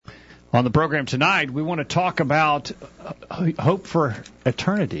On the program tonight, we want to talk about hope for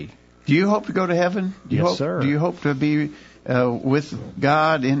eternity. Do you hope to go to heaven? Yes, sir. Do you hope to be with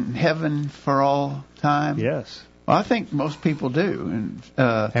God in heaven for all time? Yes. Well, I think most people do.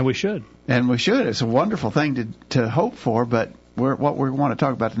 And we should. And we should. It's a wonderful thing to hope for, but what we want to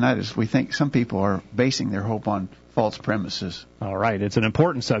talk about tonight is we think some people are basing their hope on false premises. All right. It's an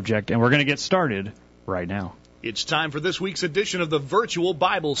important subject, and we're going to get started right now. It's time for this week's edition of the Virtual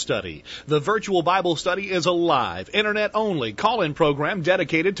Bible Study. The Virtual Bible Study is a live, Internet-only call-in program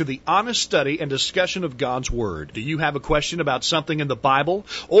dedicated to the honest study and discussion of God's Word. Do you have a question about something in the Bible?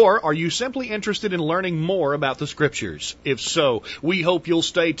 Or are you simply interested in learning more about the Scriptures? If so, we hope you'll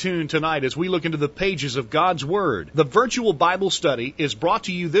stay tuned tonight as we look into the pages of God's Word. The Virtual Bible Study is brought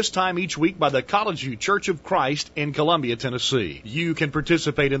to you this time each week by the College View Church of Christ in Columbia, Tennessee. You can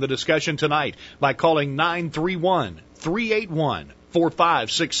participate in the discussion tonight by calling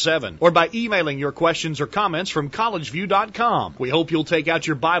 931-381-4567 or by emailing your questions or comments from collegeview.com. We hope you'll take out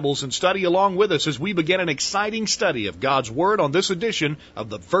your Bibles and study along with us as we begin an exciting study of God's Word on this edition of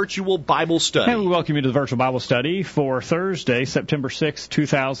the Virtual Bible Study. And we welcome you to the Virtual Bible Study for Thursday, September 6,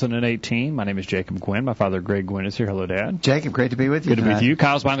 2018. My name is Jacob Gwynn. My father, Greg Gwynn, is here. Hello, Dad. Jacob, great to be with you Good to be tonight. with you.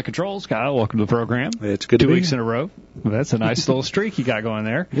 Kyle's behind the controls. Kyle, welcome to the program. It's good to be 2 weeks in a row. Well, that's a nice little streak you got going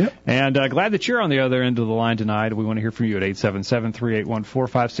there. Yep. And glad that you're on the other end of the line tonight. We want to hear from you at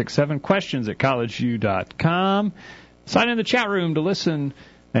 877-381-4567. Questions at collegeview.com. Sign in the chat room to listen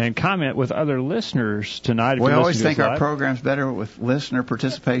and comment with other listeners tonight. We always think our program's better with listener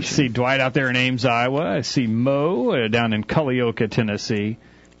participation. I see Dwight out there in Ames, Iowa. I see Mo down in Culleoka, Tennessee.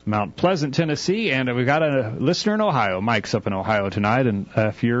 Mount Pleasant, Tennessee, and we've got a listener in Ohio. Mike's up in Ohio tonight, and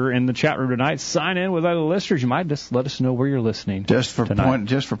if you're in the chat room tonight, sign in with other listeners. You might just let us know where you're listening. Just for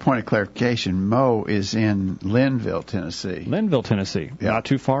point of clarification, Mo is in Linville, Tennessee. Linville, Tennessee, yeah. Not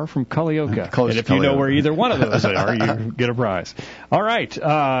too far from Culleoka. Close and if to you know Culleoka. where either one of those are, you get a prize. All right,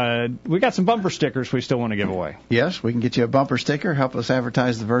 we got some bumper stickers we still want to give away. Yes, we can get you a bumper sticker. Help us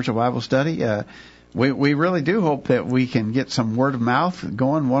advertise the Virtual Bible Study. We really do hope that we can get some word of mouth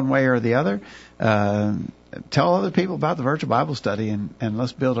going one way or the other. Tell other people about the Virtual Bible Study, and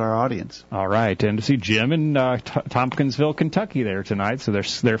let's build our audience. All right, and to see Jim in Tompkinsville, Kentucky there tonight. So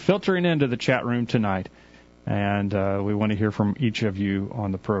they're filtering into the chat room tonight, and we want to hear from each of you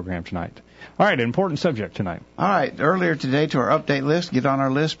on the program tonight. All right, an important subject tonight. All right, earlier today to our update list, get on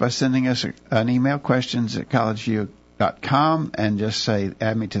our list by sending us an email, questions at collegeview.com, and just say,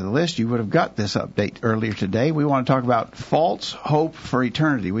 add me to the list. You would have got this update earlier today. We want to talk about false hope for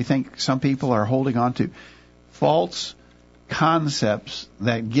eternity. We think some people are holding on to false concepts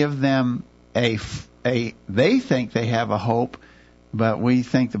that give them they think they have a hope, but we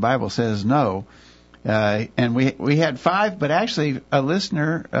think the Bible says no. And we had 5, but actually a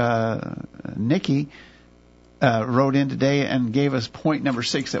listener, Nikki, wrote in today and gave us point number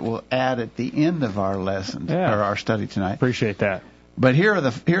 6 that we'll add at the end of our lesson or our study tonight. Appreciate that. But here are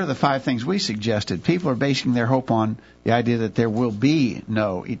the 5 things we suggested. People are basing their hope on the idea that there will be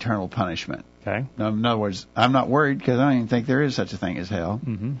no eternal punishment. Okay. Now, in other words, I'm not worried because I don't even think there is such a thing as hell.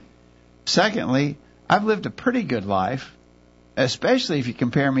 Mm-hmm. Secondly, I've lived a pretty good life, especially if you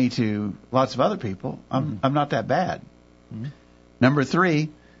compare me to lots of other people. I'm not that bad. Mm-hmm. Number 3.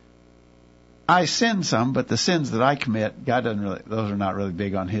 I sin some, but the sins that I commit, God doesn't really, those are not really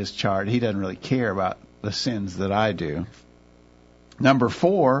big on His chart. He doesn't really care about the sins that I do. Number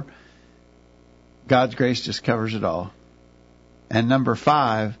 4, God's grace just covers it all. And number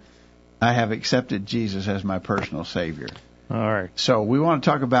 5, I have accepted Jesus as my personal Savior. All right. So we want to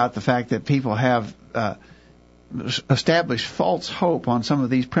talk about the fact that people have establish false hope on some of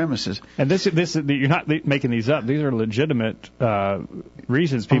these premises. And this you're not making these up. These are legitimate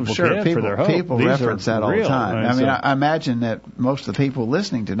reasons people give for their hope. People these reference that all the time. I mean, I imagine that most of the people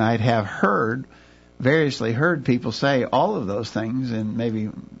listening tonight have variously heard people say all of those things in maybe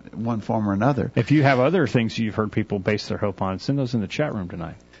one form or another. If you have other things you've heard people base their hope on, send those in the chat room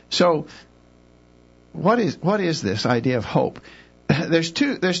tonight. So, what is this idea of hope? There's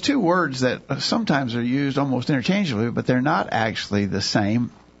two words that sometimes are used almost interchangeably, but they're not actually the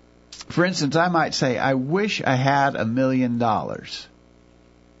same. For instance, I might say, I wish I had $1 million. Yeah.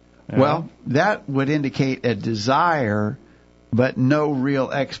 Well, that would indicate a desire, but no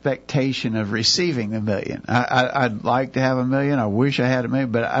real expectation of receiving $1 million. I'd like to have $1 million. I wish I had $1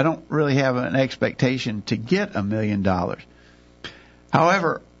 million, but I don't really have an expectation to get $1 million.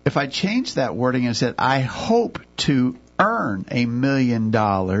 However, if I changed that wording and said, I hope to earn $1 million,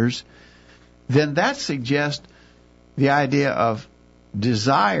 then that suggests the idea of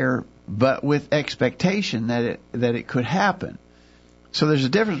desire, but with expectation that it could happen. So there's a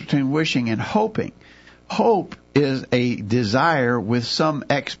difference between wishing and hoping. Hope is a desire with some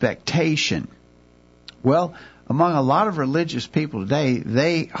expectation. Well, among a lot of religious people today,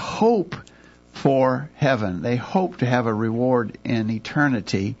 they hope for heaven. They hope to have a reward in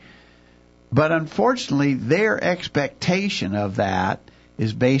eternity. But unfortunately, their expectation of that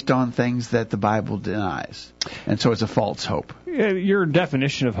is based on things that the Bible denies. And so it's a false hope. Your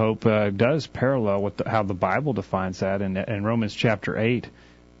definition of hope does parallel with how the Bible defines that in Romans chapter 8,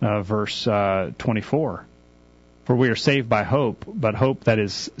 verse 24. For we are saved by hope, but hope that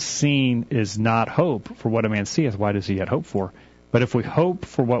is seen is not hope. For what a man seeth, why does he yet hope for? But if we hope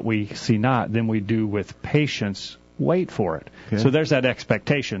for what we see not, then we do with patience wait for it. Okay. So there's that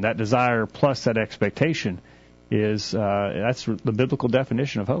expectation, that desire plus that expectation is that's the biblical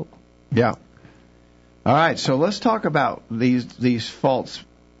definition of hope. Yeah. All right, so let's talk about these false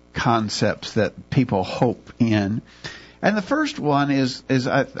concepts that people hope in. And the first one is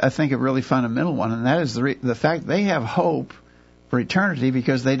I think a really fundamental one, and that is the fact they have hope for eternity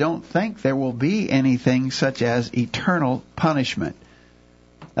because they don't think there will be anything such as eternal punishment.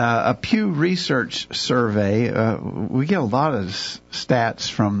 A Pew Research survey, we get a lot of stats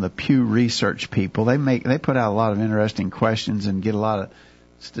from the Pew Research people. They put out a lot of interesting questions and get a lot of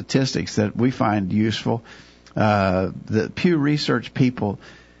statistics that we find useful. The Pew Research people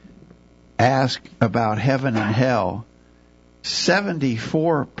ask about heaven and hell.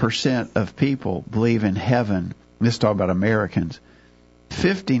 74% of people believe in heaven. This is talking about Americans.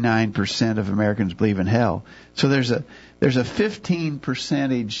 59% of Americans believe in hell. So there's a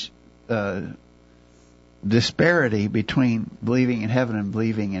 15% disparity between believing in heaven and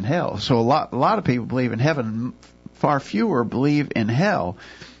believing in hell. So a lot of people believe in heaven, far fewer believe in hell.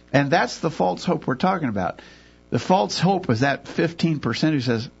 And that's the false hope we're talking about. The false hope is that 15% who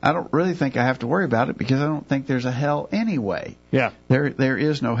says, I don't really think I have to worry about it because I don't think there's a hell anyway. Yeah. There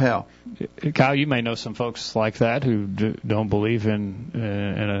is no hell. Kyle, you may know some folks like that who don't believe in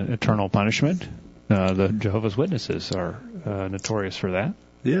an eternal punishment. The Jehovah's Witnesses are notorious for that.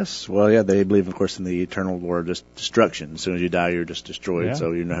 Yes. Well, yeah, they believe, of course, in the eternal war of just destruction. As soon as you die, you're just destroyed, yeah.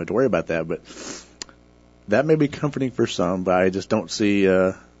 So you don't have to worry about that. But that may be comforting for some, but I just don't see...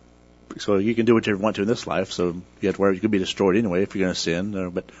 So you can do what you want to in this life, so you have to worry you could be destroyed anyway if you're going to sin,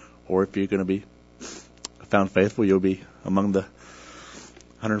 or if you're going to be found faithful, you'll be among the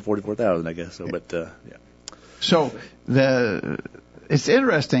 144,000, I guess. So, but yeah. So it's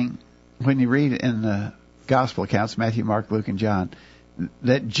interesting when you read in the gospel accounts, Matthew, Mark, Luke, and John,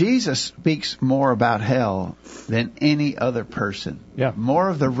 that Jesus speaks more about hell than any other person. Yeah. More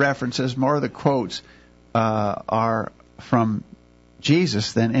of the references, more of the quotes are from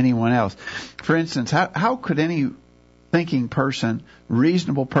Jesus than anyone else. For instance, how could any thinking person,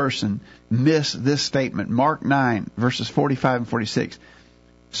 reasonable person, miss this statement? Mark 9, verses 45 and 46.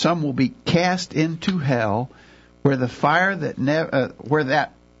 Some will be cast into hell, where the fire that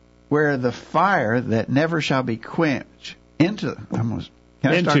never shall be quenched. Can I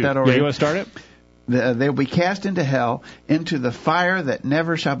start that over? Yeah, you want to start it? They'll be cast into hell, into the fire that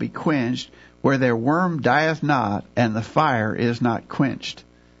never shall be quenched, where their worm dieth not, and the fire is not quenched.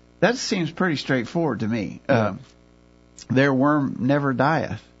 That seems pretty straightforward to me. Yeah. Their worm never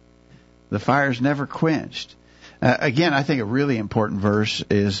dieth. The fire's never quenched. Again, I think a really important verse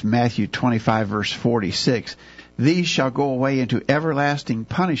is Matthew 25, verse 46. These shall go away into everlasting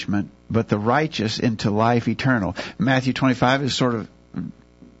punishment, but the righteous into life eternal. Matthew 25 is sort of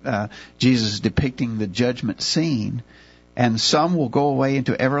Jesus depicting the judgment scene. And some will go away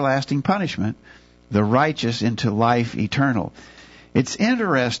into everlasting punishment, the righteous into life eternal. It's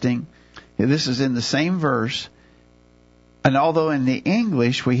interesting, this is in the same verse, and although in the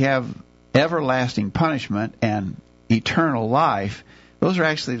English we have everlasting punishment and eternal life, those are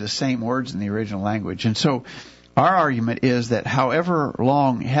actually the same words in the original language. And so our argument is that however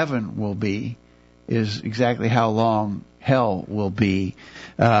long heaven will be is exactly how long hell will be.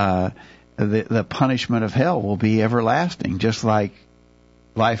 The punishment of hell will be everlasting, just like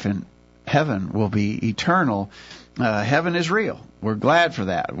life in heaven will be eternal. Heaven is real. We're glad for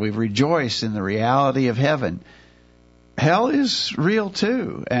that. We rejoice in the reality of heaven. Hell is real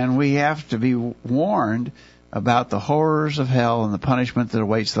too, and we have to be warned about the horrors of hell and the punishment that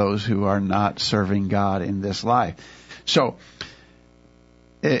awaits those who are not serving God in this life. So,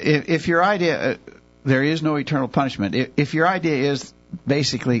 if your idea, there is no eternal punishment, if your idea is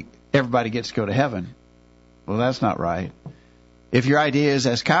basically everybody gets to go to heaven, well, that's not right. If your idea is,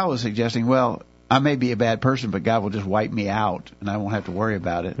 as Kyle was suggesting, well, I may be a bad person, but God will just wipe me out and I won't have to worry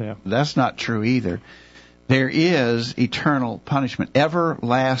about it. Yeah. That's not true either. There is eternal punishment,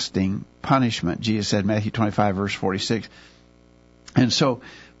 everlasting punishment. Jesus said, Matthew 25, verse 46, And so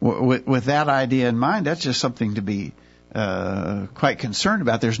with that idea in mind, that's just something to be quite concerned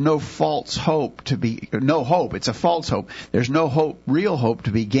about. There's no false hope no hope. It's a false hope. There's no hope, real hope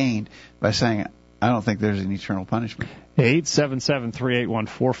to be gained by saying, I don't think there's an eternal punishment.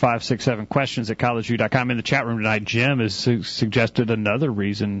 877-381-4567, questions at collegeview.com. In the chat room tonight, Jim has suggested another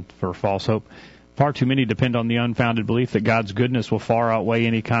reason for false hope. Far too many depend on the unfounded belief that God's goodness will far outweigh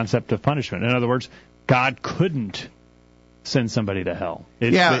any concept of punishment. In other words, God couldn't send somebody to hell.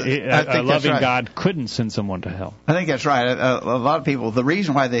 I think a loving right. God couldn't send someone to hell. I think that's right. A lot of people, the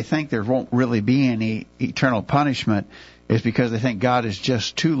reason why they think there won't really be any eternal punishment is because they think God is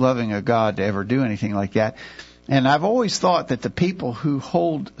just too loving a God to ever do anything like that. And I've always thought that the people who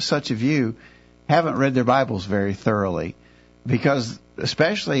hold such a view haven't read their Bibles very thoroughly, because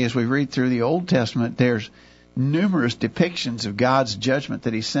especially as we read through the Old Testament, there's numerous depictions of God's judgment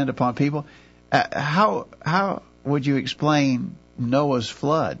that He sent upon people. How would you explain Noah's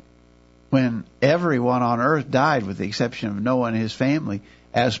flood, when everyone on earth died with the exception of Noah and his family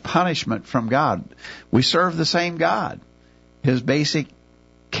as punishment from God? We serve the same God. His basic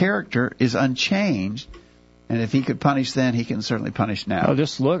character is unchanged, and if He could punish then, He can certainly punish now. Well,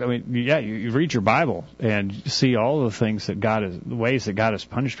 just look. I mean, you read your Bible and you see all the things that the ways that God has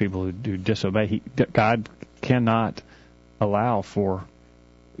punished people who disobey. God cannot allow for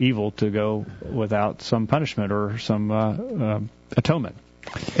evil to go without some punishment or some atonement.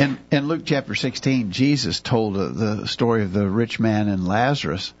 In Luke chapter 16, Jesus told the story of the rich man and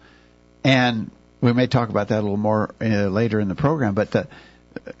Lazarus, and we may talk about that a little more later in the program. But the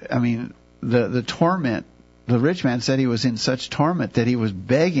torment. The rich man said he was in such torment that he was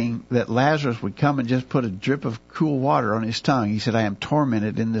begging that Lazarus would come and just put a drip of cool water on his tongue. He said, "I am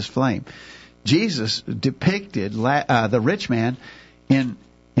tormented in this flame." Jesus depicted the rich man in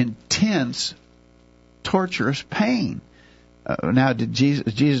intense, torturous pain. Now, did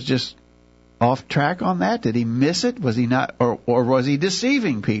Jesus just off track on that? Did He miss it? Was He not, or was He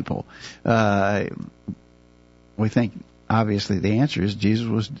deceiving people? We think, obviously, the answer is Jesus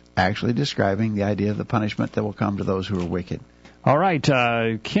was actually describing the idea of the punishment that will come to those who are wicked. All right,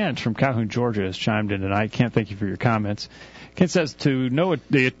 Kent from Calhoun, Georgia, has chimed in tonight. Kent, thank you for your comments. Kent says, no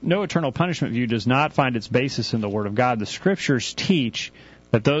eternal punishment view does not find its basis in the Word of God. The Scriptures teach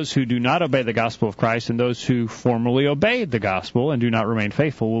that those who do not obey the gospel of Christ and those who formerly obeyed the gospel and do not remain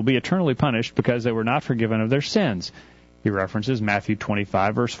faithful will be eternally punished because they were not forgiven of their sins. He references Matthew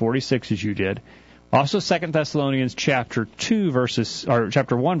 25, verse 46, as you did. Also, 2 Thessalonians chapter 1,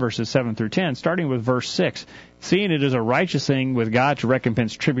 verses 7 through 10, starting with verse 6. Seeing it is a righteous thing with God to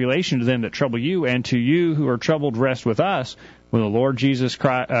recompense tribulation to them that trouble you, and to you who are troubled rest with us, when the Lord Jesus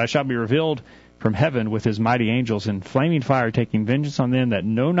Christ shall be revealed from heaven with His mighty angels in flaming fire, taking vengeance on them that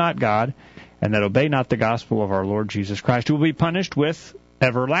know not God, and that obey not the gospel of our Lord Jesus Christ, who will be punished with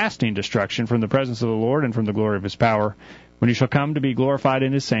everlasting destruction from the presence of the Lord and from the glory of His power, when He shall come to be glorified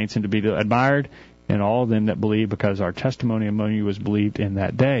in His saints and to be admired in all them that believe, because our testimony among you was believed in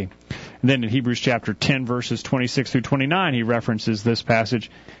that day. And then in Hebrews chapter 10, verses 26 through 29, he references this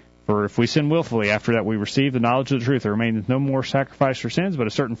passage. For if we sin willfully, after that we receive the knowledge of the truth, there remains no more sacrifice for sins, but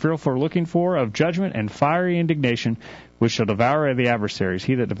a certain fearful looking for of judgment and fiery indignation, which shall devour the adversaries.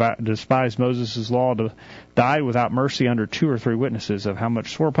 He that despised Moses' law died without mercy under 2 or 3 witnesses. Of how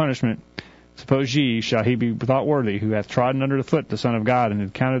much sore punishment, suppose ye, shall he be thought worthy, who hath trodden under the foot the Son of God, and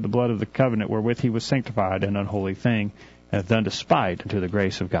hath counted the blood of the covenant wherewith he was sanctified an unholy thing, and hath done despite unto the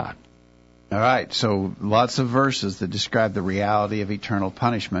grace of God. All right, so lots of verses that describe the reality of eternal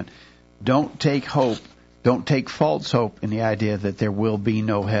punishment. Don't take false hope in the idea that there will be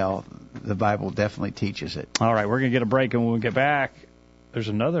no hell. The Bible definitely teaches it. All right, we're going to get a break, and when we get back, there's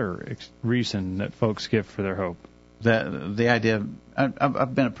another reason that folks give for their hope. The idea,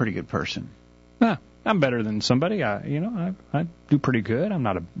 I've been a pretty good person. I'm better than somebody. I do pretty good. I'm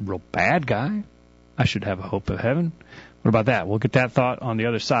not a real bad guy. I should have a hope of heaven. What about that? We'll get that thought on the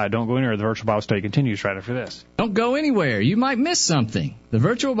other side. Don't go anywhere. The Virtual Bible Study continues right after this. Don't go anywhere. You might miss something. The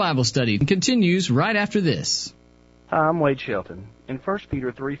Virtual Bible Study continues right after this. Hi, I'm Wade Shelton. In 1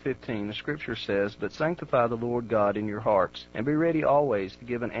 Peter 3:15, the Scripture says, "But sanctify the Lord God in your hearts, and be ready always to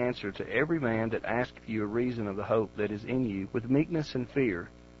give an answer to every man that asketh you a reason of the hope that is in you, with meekness and fear."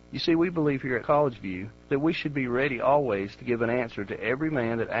 You see, we believe here at College View that we should be ready always to give an answer to every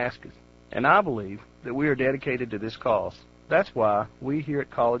man that asketh. And I believe that we are dedicated to this cause. That's why we here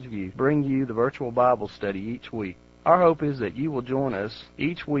at College View bring you the Virtual Bible Study each week. Our hope is that you will join us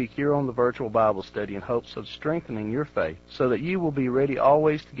each week here on the Virtual Bible Study in hopes of strengthening your faith, so that you will be ready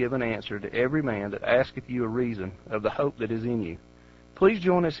always to give an answer to every man that asketh you a reason of the hope that is in you. Please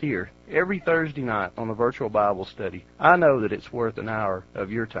join us here every Thursday night on the virtual Bible study. I know that it's worth an hour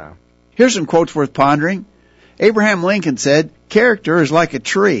of your time. Here's some quotes worth pondering. Abraham Lincoln said, "Character is like a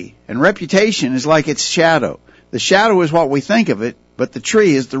tree, and reputation is like its shadow. The shadow is what we think of it, but the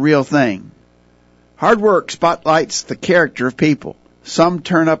tree is the real thing." Hard work spotlights the character of people. Some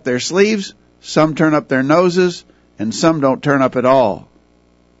turn up their sleeves, some turn up their noses, and some don't turn up at all.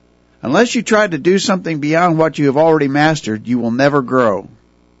 Unless you try to do something beyond what you have already mastered, you will never grow.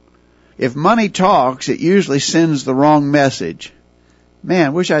 If money talks, it usually sends the wrong message.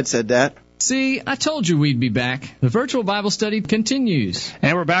 Man, wish I'd said that. See, I told you we'd be back. The virtual Bible study continues.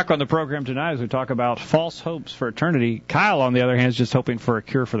 And we're back on the program tonight as we talk about false hopes for eternity. Kyle, on the other hand, is just hoping for a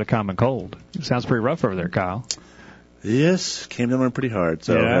cure for the common cold. It sounds pretty rough over there, Kyle. Yes, came down pretty hard.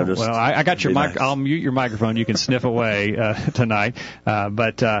 So yeah, well, I got your mic. Nice. I'll mute your microphone. You can sniff away tonight.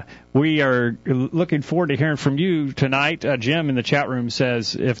 But we are looking forward to hearing from you tonight. Jim in the chat room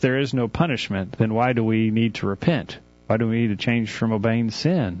says, if there is no punishment, then why do we need to repent? Why do we need to change from obeying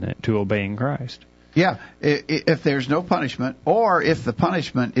sin to obeying Christ? Yeah, if there's no punishment, or if the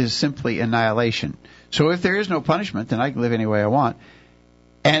punishment is simply annihilation. So if there is no punishment, then I can live any way I want.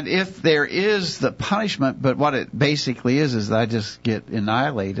 And if there is the punishment, but what it basically is that I just get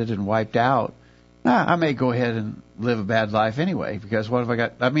annihilated and wiped out, I may go ahead and live a bad life anyway, because what have I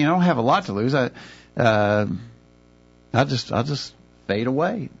got? I mean, I don't have a lot to lose. I'll just fade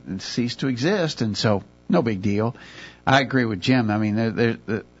away and cease to exist, and so no big deal. I agree with Jim. I mean,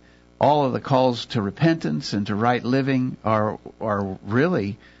 all of the calls to repentance and to right living are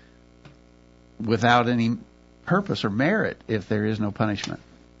really without any purpose or merit if there is no punishment.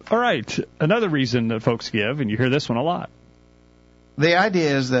 All right. Another reason that folks give, and you hear this one a lot. The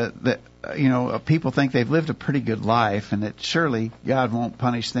idea is that people think they've lived a pretty good life, and that surely God won't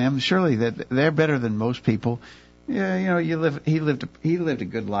punish them. Surely that they're better than most people. Yeah, he lived a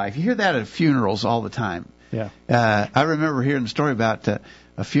good life. You hear that at funerals all the time. Yeah. I remember hearing a story about a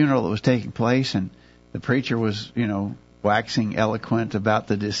funeral that was taking place, and the preacher was, waxing eloquent about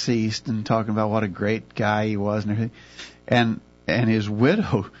the deceased and talking about what a great guy he was and everything. And his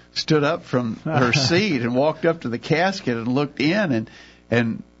widow stood up from her seat and walked up to the casket and looked in,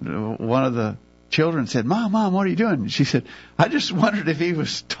 and one of the children said, Mom, what are you doing? And she said, I just wondered if he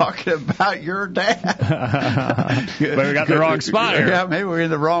was talking about your dad. But we got the wrong spot here. Yeah, maybe we're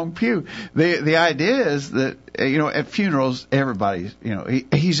in the wrong pew. The idea is that, at funerals, everybody's,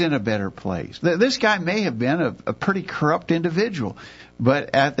 he's in a better place. This guy may have been a pretty corrupt individual,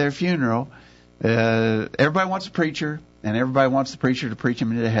 but at their funeral, everybody wants a preacher, and everybody wants the preacher to preach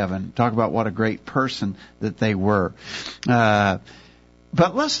him into heaven, talk about what a great person that they were. But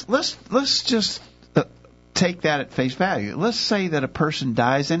let's just take that at face value. Let's say that a person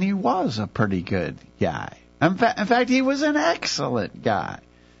dies and he was a pretty good guy. In fact, he was an excellent guy.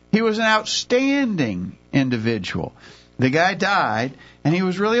 He was an outstanding individual. The guy died, and he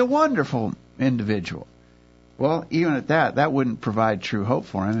was really a wonderful individual. Well, even at that wouldn't provide true hope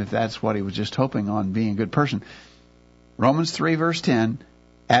for him if that's what he was just hoping on, being a good person. Romans 3, verse 10,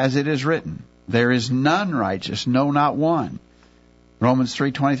 as it is written, there is none righteous, no, not one. Romans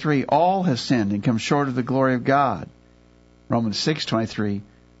 3:23, all have sinned and come short of the glory of God. Romans 6:23,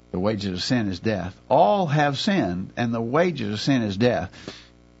 the wages of sin is death. All have sinned, and the wages of sin is death.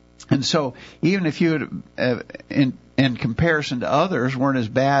 And so, even if you, in comparison to others, weren't as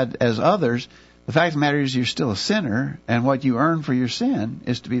bad as others, the fact of the matter is you're still a sinner, and what you earn for your sin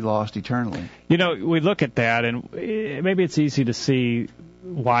is to be lost eternally. We look at that, and maybe it's easy to see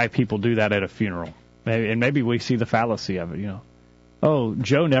why people do that at a funeral. Maybe we see the fallacy of it, Oh,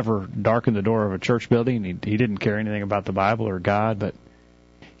 Joe never darkened the door of a church building. He didn't care anything about the Bible or God, but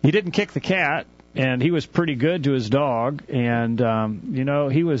he didn't kick the cat, and he was pretty good to his dog, and,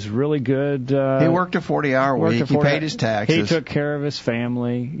 he was really good. He worked a 40-hour week. He paid his taxes. He took care of his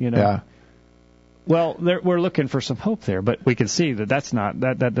family, Yeah. Well, we're looking for some hope there, but we can see that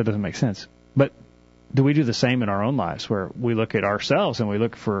that doesn't make sense. But do we do the same in our own lives, where we look at ourselves and we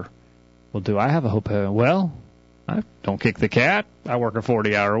look for, well, do I have a hope? Well, I don't kick the cat. I work a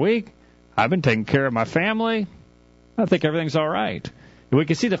 40-hour week. I've been taking care of my family. I think everything's all right. We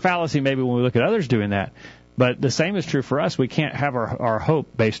can see the fallacy maybe when we look at others doing that. But the same is true for us. We can't have our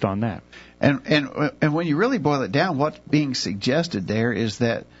hope based on that. And when you really boil it down, what's being suggested there is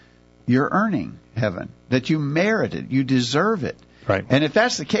that you're earning heaven, that you merit it, you deserve it. Right. And if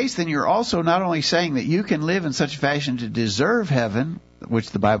that's the case, then you're also not only saying that you can live in such a fashion to deserve heaven, which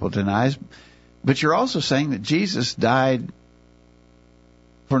the Bible denies, but you're also saying that Jesus died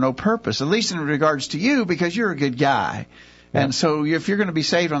for no purpose, at least in regards to you, because you're a good guy. Yeah. And so if you're going to be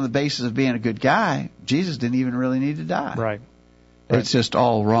saved on the basis of being a good guy, Jesus didn't even really need to die. Right. Right. It's just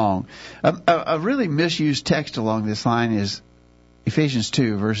all wrong. A really misused text along this line is Ephesians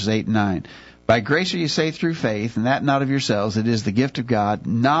 2, verses 8 and 9. By grace are you saved through faith, and that not of yourselves. It is the gift of God,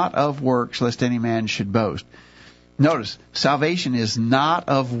 not of works, lest any man should boast. Notice, salvation is not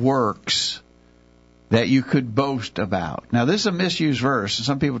of works that you could boast about. Now, this is a misused verse.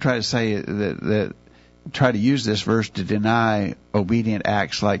 Some people try to say that try to use this verse to deny obedient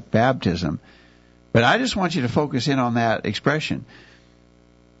acts like baptism. But I just want you to focus in on that expression.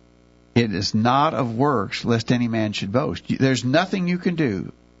 It is not of works, lest any man should boast. There's nothing you can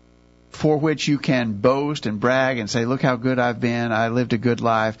do for which you can boast and brag and say, look how good I've been, I lived a good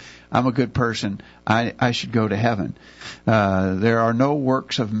life, I'm a good person, I should go to heaven. There are no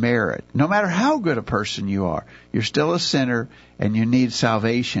works of merit. No matter how good a person you are, you're still a sinner and you need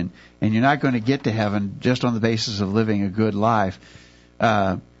salvation, and you're not going to get to heaven just on the basis of living a good life.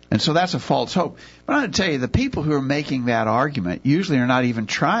 And so that's a false hope. But I'm going to tell you, the people who are making that argument usually are not even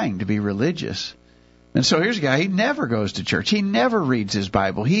trying to be religious. And so here's a guy, he never goes to church. He never reads his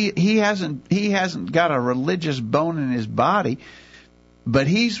Bible. He hasn't got a religious bone in his body, but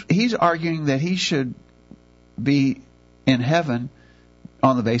he's arguing that he should be in heaven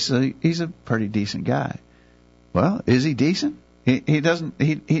on the basis of he's a pretty decent guy. Well, is he decent? He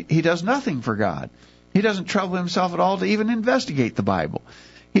does nothing for God. He doesn't trouble himself at all to even investigate the Bible.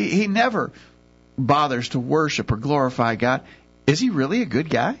 He never bothers to worship or glorify God. Is he really a good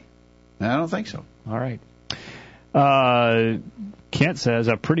guy? I don't think so. All right. Kent says,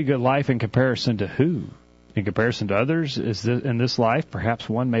 a pretty good life in comparison to who? In comparison to others? In this life, perhaps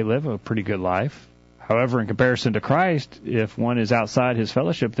one may live a pretty good life. However, in comparison to Christ, if one is outside his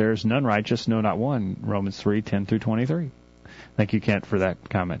fellowship, there is none righteous, no, not one. Romans 3:10 through 23. Thank you, Kent, for that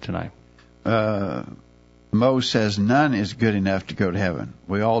comment tonight. Mo says none is good enough to go to heaven.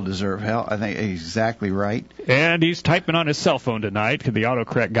 We all deserve hell. I think he's exactly right. And he's typing on his cell phone tonight because the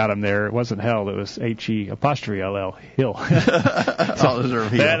autocorrect got him there. It wasn't hell. It was HE''LL, Hill. All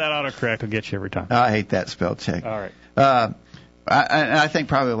deserve hell. That autocorrect will get you every time. I hate that spell check. All right. I think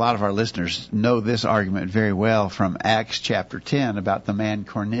probably a lot of our listeners know this argument very well from Acts chapter 10 about the man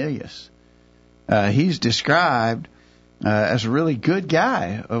Cornelius. He's described as a really good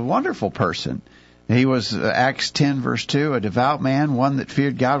guy, a wonderful person. He was, Acts 10, verse 2, a devout man, one that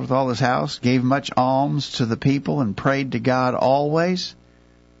feared God with all his house, gave much alms to the people, and prayed to God always.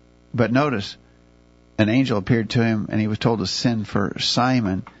 But notice, an angel appeared to him, and he was told to send for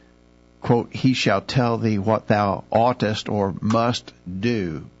Simon. Quote, he shall tell thee what thou oughtest or must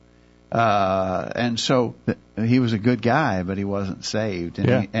do. And so he was a good guy, but he wasn't saved,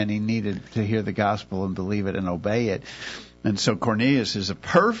 and he needed to hear the gospel and believe it and obey it. And so Cornelius is a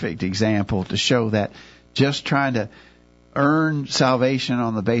perfect example to show that just trying to earn salvation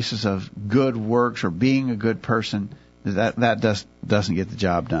on the basis of good works or being a good person, that doesn't get the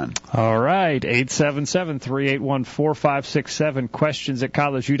job done. All right, 877-381-4567, questions at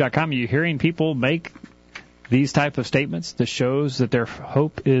collegeview.com. Are you hearing people make these type of statements that shows that their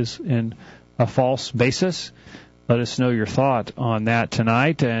hope is in a false basis? Let us know your thought on that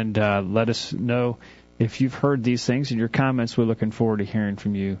tonight, and let us know if you've heard these things in your comments. We're looking forward to hearing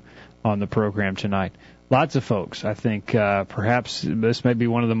from you on the program tonight. Lots of folks, I think perhaps this may be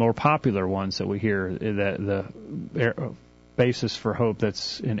one of the more popular ones that we hear, the basis for hope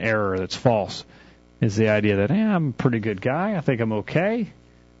that's in error, that's false, is the idea that, I'm a pretty good guy, I think I'm okay.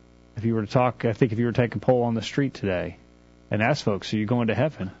 If you were to take a poll on the street today and ask folks, are you going to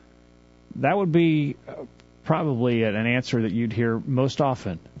heaven? That would be probably an answer that you'd hear most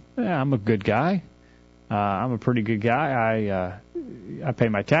often. I'm a good guy. I'm a pretty good guy. I pay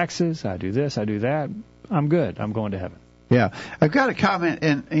my taxes. I do this. I do that. I'm good. I'm going to heaven. Yeah. I've got a comment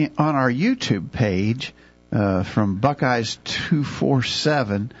on our YouTube page from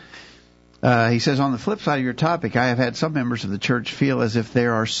Buckeyes247. He says, on the flip side of your topic, I have had some members of the church feel as if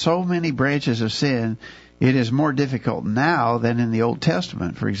there are so many branches of sin, it is more difficult now than in the Old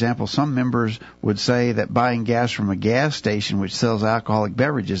Testament. For example, some members would say that buying gas from a gas station which sells alcoholic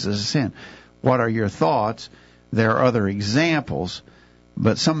beverages is a sin. What are your thoughts? There are other examples,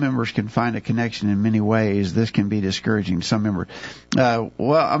 but some members can find a connection in many ways. This can be discouraging to some members. I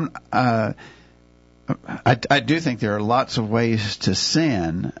do think there are lots of ways to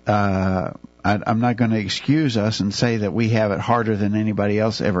sin. I'm not going to excuse us and say that we have it harder than anybody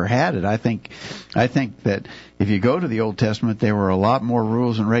else ever had it. I think that if you go to the Old Testament, there were a lot more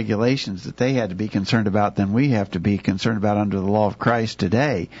rules and regulations that they had to be concerned about than we have to be concerned about under the law of Christ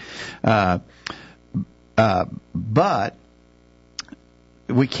today. But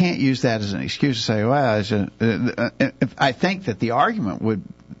we can't use that as an excuse to say, well, I think that the argument would,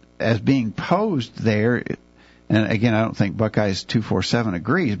 as being posed there, And again, I don't think Buckeyes 247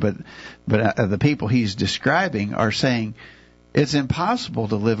 agrees, but the people he's describing are saying it's impossible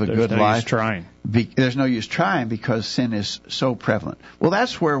to live a good life. There's no use trying because sin is so prevalent. Well,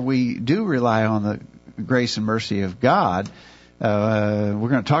 that's where we do rely on the grace and mercy of God. We're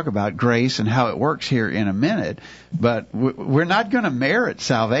going to talk about grace and how it works here in a minute, but we're not going to merit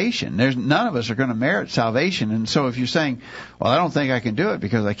salvation. None of us are going to merit salvation. And so if you're saying, well, I don't think I can do it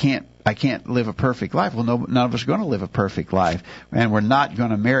because I can't live a perfect life. Well, none of us are going to live a perfect life, and we're not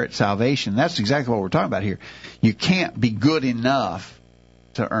going to merit salvation. That's exactly what we're talking about here. You can't be good enough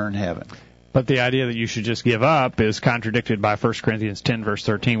to earn heaven. But the idea that you should just give up is contradicted by 1 Corinthians 10, verse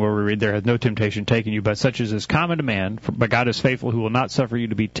 13, where we read, there has no temptation taken you, but such as is common to man. But God is faithful, who will not suffer you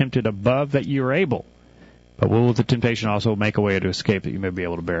to be tempted above that you are able. But will with the temptation also make a way to escape that you may be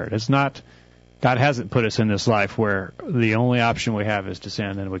able to bear it. It's not, God hasn't put us in this life where the only option we have is to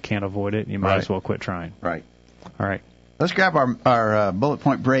sin and we can't avoid it. You might as well quit trying. Right. All right. Let's grab our bullet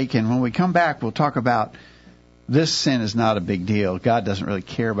point break, and when we come back, we'll talk about this sin is not a big deal. God doesn't really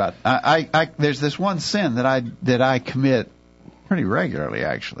care about. There's this one sin that I commit pretty regularly,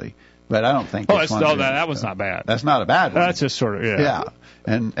 actually, but I don't think. That was not bad. That's not a bad one. That's just sort of yeah.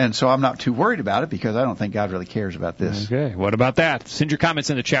 And so I'm not too worried about it because I don't think God really cares about this. Okay. What about that? Send your comments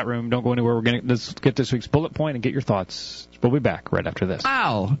in the chat room. Don't go anywhere. We're going to get this week's bullet point and get your thoughts. We'll be back right after this.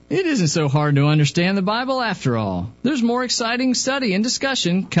 Wow, it isn't so hard to understand the Bible after all. There's more exciting study and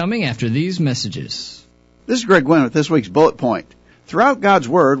discussion coming after these messages. This is Greg Gwynn with this week's bullet point. Throughout God's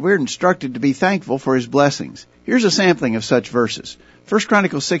Word, we're instructed to be thankful for His blessings. Here's a sampling of such verses. 1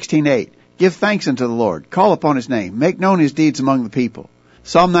 Chronicles 16:8. Give thanks unto the Lord. Call upon His name. Make known His deeds among the people.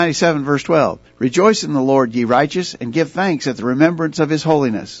 Psalm 97, verse 12. Rejoice in the Lord, ye righteous, and give thanks at the remembrance of His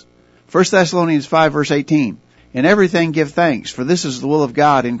holiness. 1 Thessalonians 5, verse 18. In everything give thanks, for this is the will of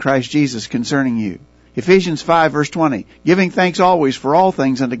God in Christ Jesus concerning you. Ephesians 5, verse 20, giving thanks always for all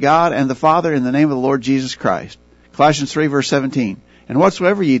things unto God and the Father in the name of the Lord Jesus Christ. Colossians 3, verse 17, and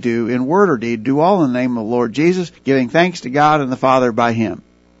whatsoever ye do, in word or deed, do all in the name of the Lord Jesus, giving thanks to God and the Father by Him.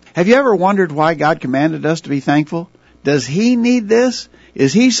 Have you ever wondered why God commanded us to be thankful? Does He need this?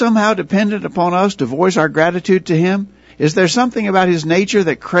 Is He somehow dependent upon us to voice our gratitude to Him? Is there something about His nature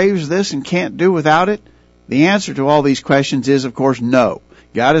that craves this and can't do without it? The answer to all these questions is, of course, no.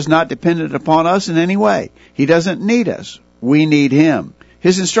 God is not dependent upon us in any way. He doesn't need us. We need Him.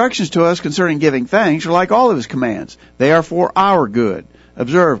 His instructions to us concerning giving thanks are like all of His commands. They are for our good.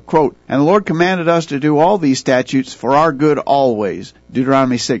 Observe, quote, and the Lord commanded us to do all these statutes for our good always.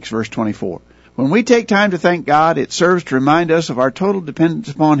 Deuteronomy 6, verse 24. When we take time to thank God, it serves to remind us of our total dependence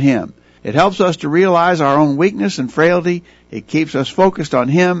upon Him. It helps us to realize our own weakness and frailty. It keeps us focused on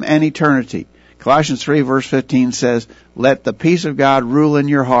Him and eternity. Colossians 3, verse 15 says, let the peace of God rule in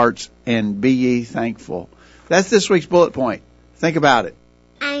your hearts, and be ye thankful. That's this week's bullet point. Think about it.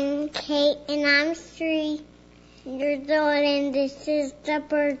 I'm Kate, and I'm 3 years old, and this is the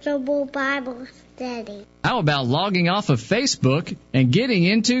Virtual Bible Study. How about logging off of Facebook and getting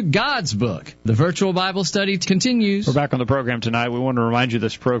into God's book? The Virtual Bible Study continues. We're back on the program tonight. We want to remind you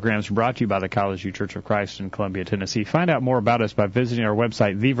this program is brought to you by the College View Church of Christ in Columbia, Tennessee. Find out more about us by visiting our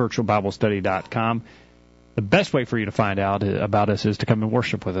website, thevirtualbiblestudy.com. The best way for you to find out about us is to come and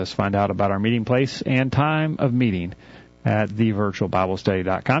worship with us. Find out about our meeting place and time of meeting at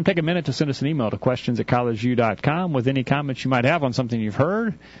thevirtualbiblestudy.com. Take a minute to send us an email to questions@collegeview.com with any comments you might have on something you've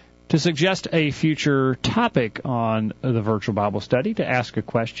heard, to suggest a future topic on the Virtual Bible Study, to ask a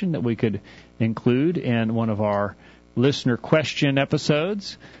question that we could include in one of our listener question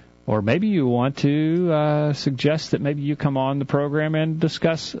episodes, or maybe you want to suggest that maybe you come on the program and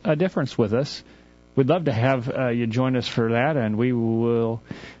discuss a difference with us. We'd love to have you join us for that, and we will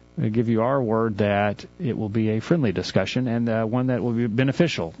give you our word that it will be a friendly discussion and one that will be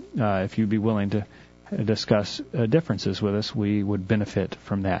beneficial. If you'd be willing to discuss differences with us, we would benefit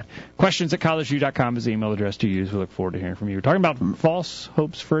from that. Questions@collegeview.com is the email address to use. We look forward to hearing from you. We're talking about false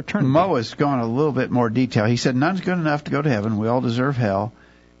hopes for eternity. Mo has gone a little bit more detail. He said, none's good enough to go to heaven. We all deserve hell.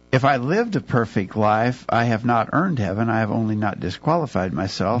 If I lived a perfect life, I have not earned heaven. I have only not disqualified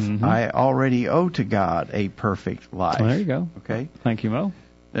myself. Mm-hmm. I already owe to God a perfect life. Well, there you go. Okay. Thank you, Mo.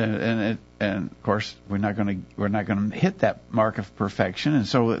 And of course we're not going to hit that mark of perfection. And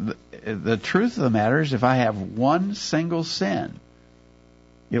so the truth of the matter is, if I have one single sin,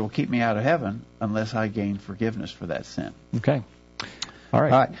 it will keep me out of heaven unless I gain forgiveness for that sin. Okay. All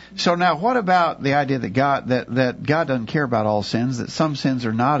right. So now, what about the idea that God doesn't care about all sins, that some sins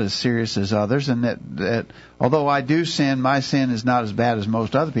are not as serious as others, and that although I do sin, my sin is not as bad as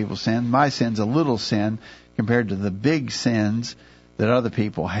most other people's sin. My sin's a little sin compared to the big sins that other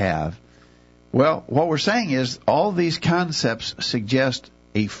people have. Well, what we're saying is all these concepts suggest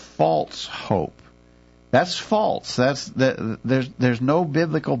a false hope. That's false. There's no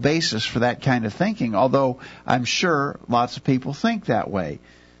biblical basis for that kind of thinking, although I'm sure lots of people think that way.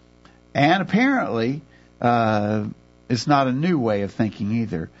 And apparently, it's not a new way of thinking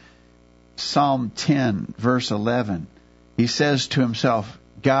either. Psalm 10, verse 11, he says to himself,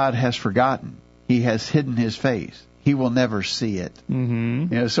 God has forgotten. He has hidden his face. He will never see it.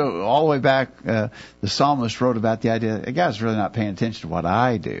 Mm-hmm. So all the way back, the psalmist wrote about the idea that God's really not paying attention to what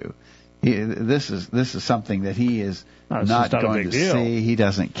I do. This is something that he is not going to see. He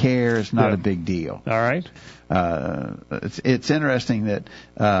doesn't care. It's not a big deal. All right. It's interesting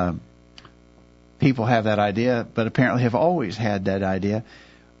that people have that idea, but apparently have always had that idea.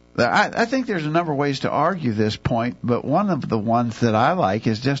 I think there's a number of ways to argue this point, but one of the ones that I like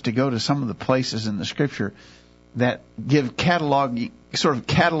is just to go to some of the places in the Scripture that give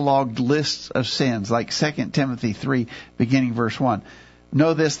cataloged lists of sins, like 2 Timothy 3, beginning verse 1.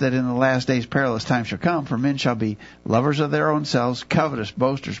 Know this, that in the last days perilous times shall come, for men shall be lovers of their own selves, covetous,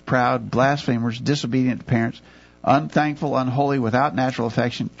 boasters, proud, blasphemers, disobedient to parents, unthankful, unholy, without natural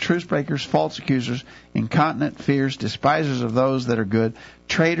affection, truce breakers, false accusers, incontinent, fierce, despisers of those that are good,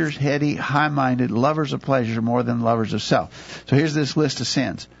 traitors, heady, high-minded, lovers of pleasure more than lovers of self. So here's this list of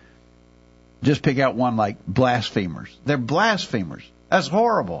sins. Just pick out one like blasphemers. They're blasphemers. That's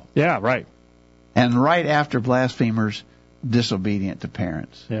horrible. Yeah, right. And right after blasphemers, disobedient to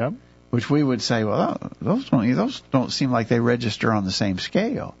parents. Yeah. Which we would say, well, those don't seem like they register on the same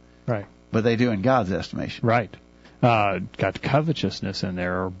scale. Right. But they do in God's estimation. Right. Got covetousness in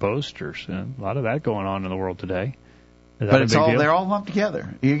there, or boasters. A lot of that going on in the world today. But they're all lumped together.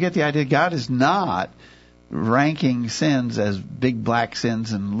 You get the idea. God is not ranking sins as big black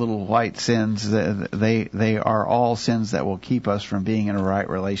sins and little white sins. They are all sins that will keep us from being in a right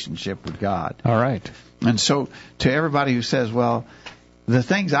relationship with God. All right. And so to everybody who says, well, the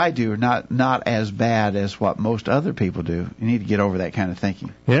things I do are not as bad as what most other people do, you need to get over that kind of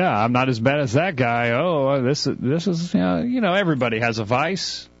thinking. Yeah, I'm not as bad as that guy. Oh, this is everybody has a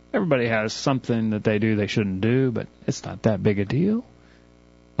vice. Everybody has something that they do they shouldn't do, but it's not that big a deal.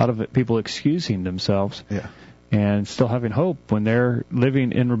 A lot of it, people excusing themselves and still having hope when they're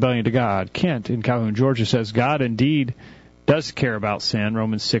living in rebellion to God. Kent in Calhoun, Georgia says, God indeed does care about sin,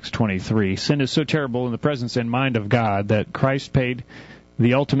 Romans 6:23. Sin is so terrible in the presence and mind of God that Christ paid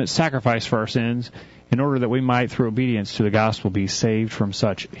the ultimate sacrifice for our sins in order that we might, through obedience to the gospel, be saved from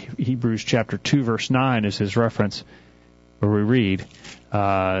such. Hebrews chapter 2, verse 9 is his reference, where we read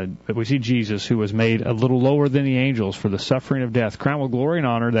that we see Jesus, who was made a little lower than the angels for the suffering of death, crowned with glory and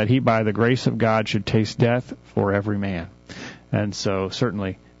honor, that he by the grace of God should taste death for every man. And so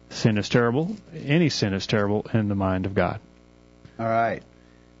certainly sin is terrible. Any sin is terrible in the mind of God. All right.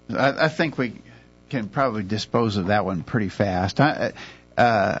 I think we can probably dispose of that one pretty fast. I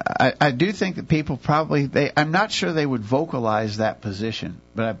do think that people probably, I'm not sure they would vocalize that position,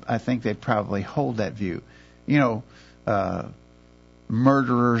 but I think they probably hold that view.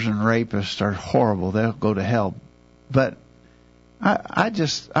 Murderers and rapists are horrible. They'll go to hell. But I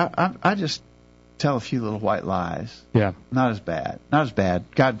just tell a few little white lies. Yeah. Not as bad. Not as bad.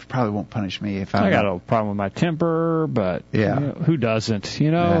 God probably won't punish me if I got a problem with my temper, but who doesn't?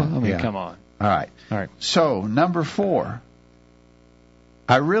 Come on. All right. So, number 4.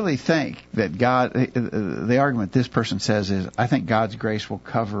 I really think that God, the argument this person says is, I think God's grace will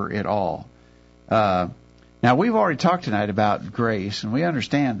cover it all. Now, we've already talked tonight about grace, and we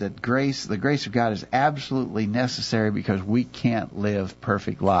understand that the grace of God is absolutely necessary because we can't live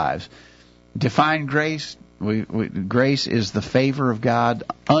perfect lives. Define grace. Grace is the favor of God,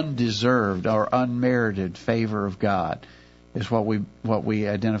 undeserved or unmerited favor of God, is what we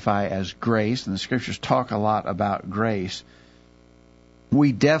identify as grace, and the Scriptures talk a lot about grace.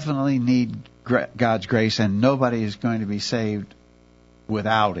 We definitely need God's grace, and nobody is going to be saved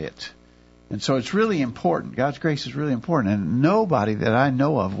without it. And so it's really important. God's grace is really important. And nobody that I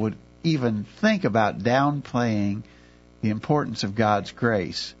know of would even think about downplaying the importance of God's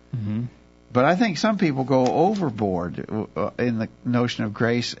grace. Mm-hmm. But I think some people go overboard in the notion of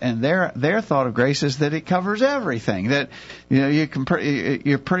grace, and their thought of grace is that it covers everything. That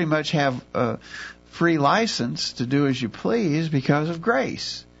you pretty much have a free license to do as you please because of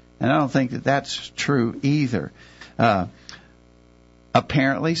grace. And I don't think that that's true either.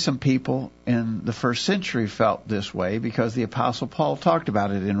 Apparently, some people in the first century felt this way because the Apostle Paul talked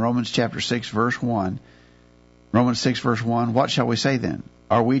about it in Romans chapter 6, verse 1. Romans 6, verse 1, what shall we say then?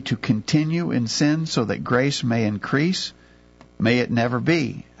 Are we to continue in sin so that grace may increase? May it never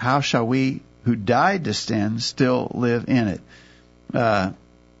be. How shall we who died to sin still live in it?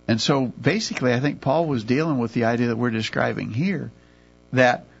 And And so basically I think Paul was dealing with the idea that we're describing here,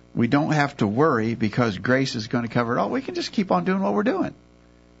 that we don't have to worry because grace is going to cover it all. We can just keep on doing what we're doing,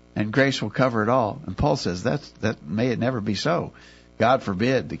 and grace will cover it all. And Paul says that may it never be so. God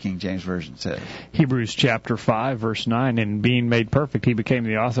forbid, the King James Version says. Hebrews chapter 5, verse 9, and being made perfect, he became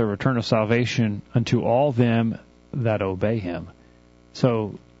the author of eternal salvation unto all them that obey him.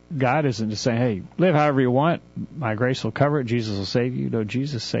 So God isn't just saying, hey, live however you want. My grace will cover it. Jesus will save you. No,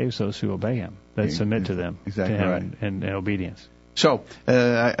 Jesus saves those who obey him, that submit to them, exactly to him right. in obedience. So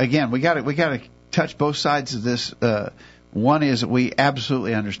again, we got to touch both sides of this. One is that we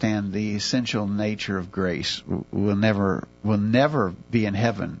absolutely understand the essential nature of grace. We'll never be in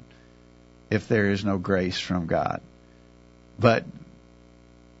heaven if there is no grace from God. But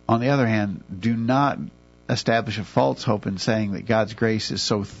on the other hand, do not establish a false hope in saying that God's grace is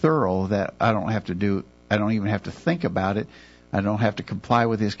so thorough that I don't even have to think about it. I don't have to comply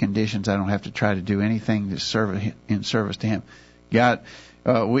with His conditions. I don't have to try to do anything to serve in service to Him. God,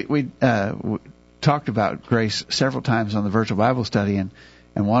 we talked about grace several times on the virtual Bible study, and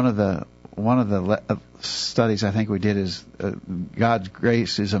one of the studies I think we did is God's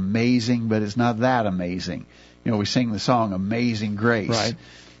grace is amazing, but it's not that amazing. You know, we sing the song "Amazing Grace." Right.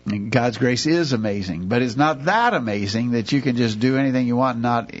 And God's grace is amazing, but it's not that amazing that you can just do anything you want and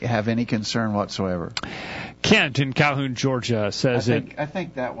not have any concern whatsoever. Kent in Calhoun, Georgia says I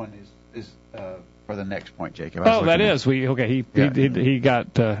think that one is for the next point, Jacob. Oh, that is. He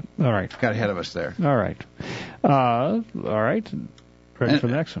got all right. Got ahead of us there. All right. All right. Ready for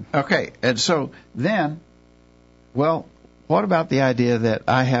the next one. Okay, and so then, well, what about the idea that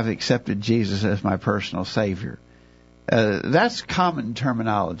I have accepted Jesus as my personal Savior? That's common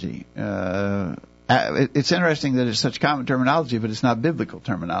terminology. It's interesting that it's such common terminology, but it's not biblical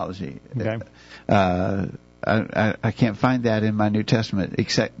terminology. Okay. I can't find that in my New Testament,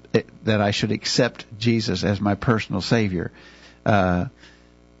 except that I should accept Jesus as my personal Savior. What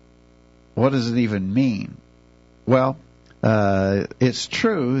does it even mean? Well, it's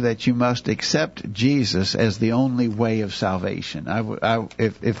true that you must accept Jesus as the only way of salvation.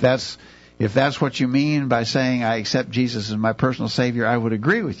 If that's what you mean by saying I accept Jesus as my personal Savior, I would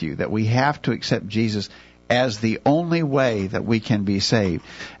agree with you that we have to accept Jesus as the only way that we can be saved.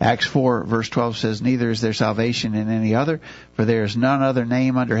 Acts 4 verse 12 says, "Neither is there salvation in any other, for there is none other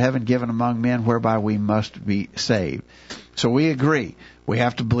name under heaven given among men whereby we must be saved." So we agree. We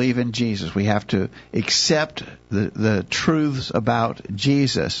have to believe in Jesus. We have to accept the truths about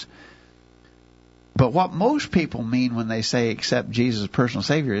Jesus. But what most people mean when they say accept Jesus as personal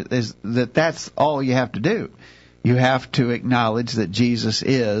Savior is that that's all you have to do. You have to acknowledge that Jesus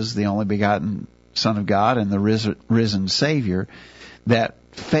is the only begotten Son of God and the risen Savior, that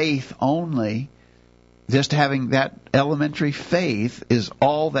faith only, just having that elementary faith is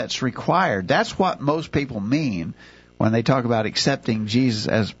all that's required. That's what most people mean when they talk about accepting Jesus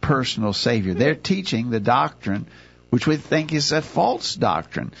as personal Savior. They're teaching the doctrine, which we think is a false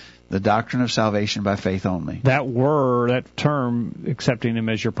doctrine, the doctrine of salvation by faith only. That term, accepting Him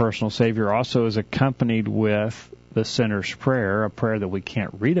as your personal Savior, also is accompanied with the sinner's prayer, a prayer that we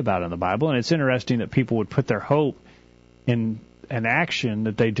can't read about in the Bible. And it's interesting that people would put their hope in an action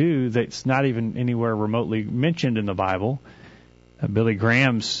that they do that's not even anywhere remotely mentioned in the Bible. Billy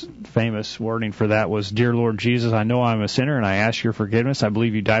Graham's famous wording for that was, "Dear Lord Jesus, I know I'm a sinner and I ask your forgiveness. I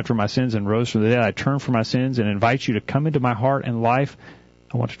believe you died for my sins and rose from the dead. I turn from my sins and invite you to come into my heart and life.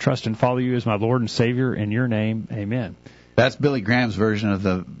 I want to trust and follow you as my Lord and Savior. In your name, amen." That's Billy Graham's version of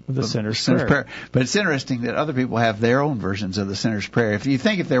the sinner's prayer. But it's interesting that other people have their own versions of the sinner's prayer. If you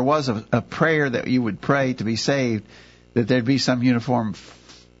think if there was a prayer that you would pray to be saved, that there'd be some uniform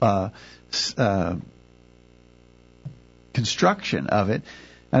construction of it.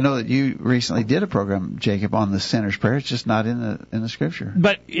 I know that you recently did a program, Jacob, on the sinner's prayer. It's just not in the Scripture.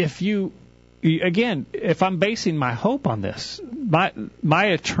 But if if I'm basing my hope on this, my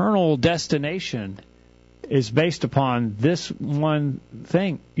eternal destination is based upon this one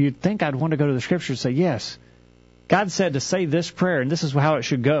thing, you'd think I'd want to go to the Scripture and say, yes, God said to say this prayer, and this is how it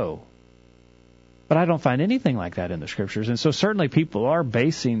should go. But I don't find anything like that in the Scriptures. And so certainly people are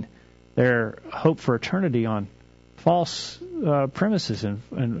basing their hope for eternity on false premises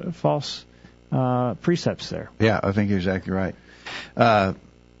and false precepts there. Yeah, I think you're exactly right.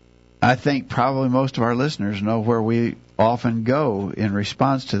 I think probably most of our listeners know where we often go in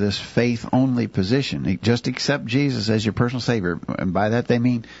response to this faith-only position. Just accept Jesus as your personal Savior. And by that they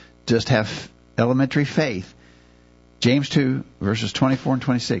mean just have elementary faith. James 2, verses 24 and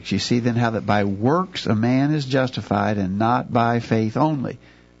 26. You see then how that by works a man is justified and not by faith only.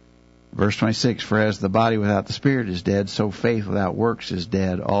 Verse 26, for as the body without the spirit is dead, so faith without works is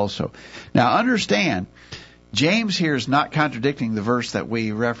dead also. Now understand, James here is not contradicting the verse that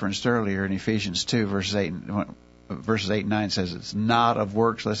we referenced earlier in Ephesians 2, verses 8 and 9 says it's not of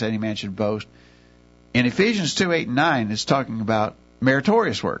works lest any man should boast. In Ephesians 2, 8 and 9, it's talking about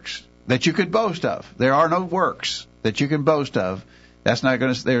meritorious works that you could boast of. There are no works that you can boast of.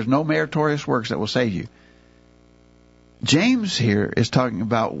 There's no meritorious works that will save you. James here is talking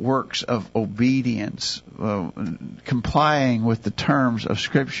about works of obedience, complying with the terms of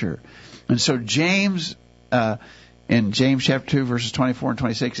Scripture. And so James, in James chapter 2, verses 24 and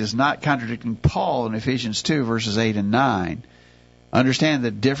 26, is not contradicting Paul in Ephesians 2, verses 8 and 9. Understand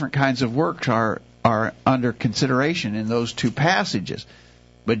that different kinds of works are under consideration in those two passages.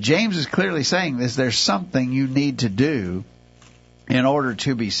 But James is clearly saying there's something you need to do in order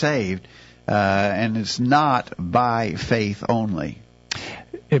to be saved. And it's not by faith only.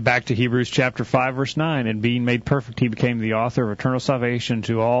 Back to Hebrews chapter 5, verse 9. And being made perfect, he became the author of eternal salvation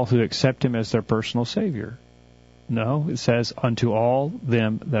to all who accept him as their personal Savior. No, it says, unto all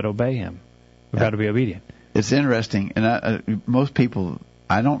them that obey him. We've got to be obedient. It's interesting. And most people,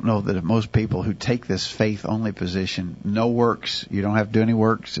 I don't know that most people who take this faith-only position, no works, you don't have to do any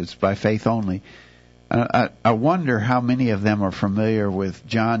works, it's by faith only. I wonder how many of them are familiar with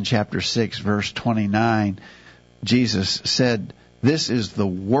John chapter 6, verse 29. Jesus said, this is the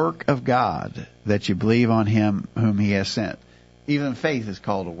work of God, that you believe on him whom he has sent. Even faith is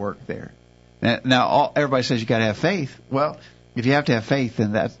called a work there. Now everybody says you got to have faith. Well, if you have to have faith,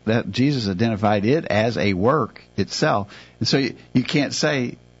 then that Jesus identified it as a work itself. And so you can't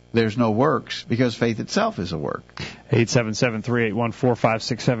say there's no works, because faith itself is a work.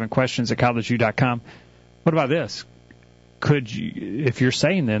 877-381-4567, questions at collegeview.com. What about this? Could you, if you're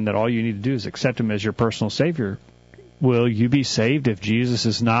saying then that all you need to do is accept him as your personal Savior, will you be saved if Jesus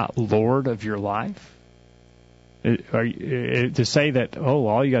is not Lord of your life? To say that,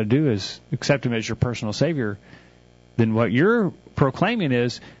 all you got to do is accept him as your personal Savior, then what you're proclaiming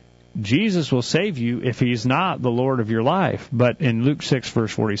is Jesus will save you if he's not the Lord of your life. But in Luke 6,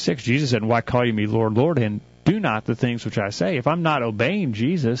 verse 46, Jesus said, why call you me Lord, Lord, and do not the things which I say? If I'm not obeying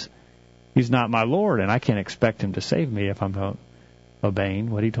Jesus, he's not my Lord, and I can't expect him to save me if I'm not obeying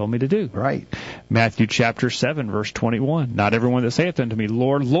what he told me to do. Right. Matthew chapter 7, verse 21, not everyone that saith unto me,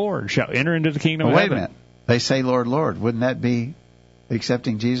 Lord, Lord, shall enter into the kingdom of heaven. Wait a minute. They say, Lord, Lord. Wouldn't that be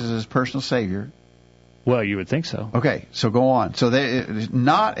accepting Jesus as personal Savior? Well, you would think so. Okay, so go on. So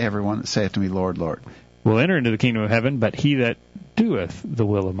not everyone that saith to me, Lord, Lord, will enter into the kingdom of heaven, but he that doeth the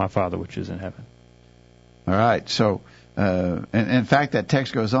will of my Father which is in heaven. All right. So, in fact, that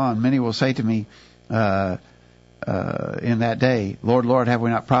text goes on. Many will say to me in that day, Lord, Lord, have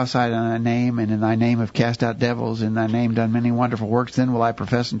we not prophesied in thy name, and in thy name have cast out devils, in thy name done many wonderful works? Then will I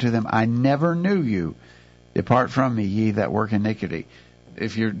profess unto them, I never knew you. Depart from me, ye that work iniquity.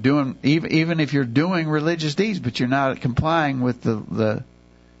 If you're doing, even if you're doing religious deeds, but you're not complying with the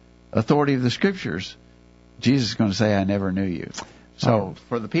authority of the Scriptures, Jesus is going to say, I never knew you. So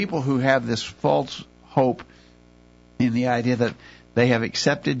for the people who have this false hope in the idea that they have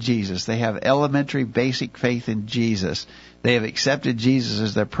accepted Jesus, they have elementary basic faith in Jesus, they have accepted Jesus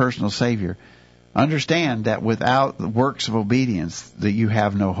as their personal Savior, understand that without the works of obedience, that you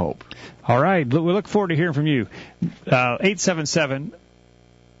have no hope. All right. We look forward to hearing from you.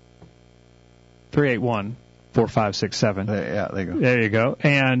 877-381-4567. Yeah, there you go. There you go.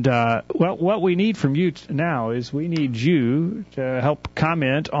 And, what we need from you now is we need you to help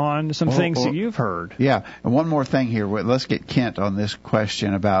comment on some things that you've heard. Yeah. And one more thing here. Let's get Kent on this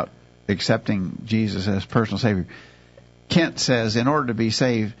question about accepting Jesus as personal Savior. Kent says, in order to be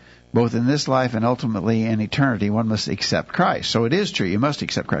saved, both in this life and ultimately in eternity, one must accept Christ. So it is true, you must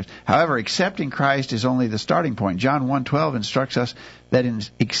accept Christ. However, accepting Christ is only the starting point. John 1:12 instructs us that in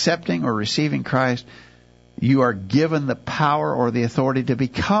accepting or receiving Christ, you are given the power or the authority to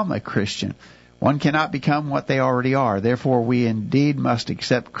become a Christian. One cannot become what they already are. Therefore, we indeed must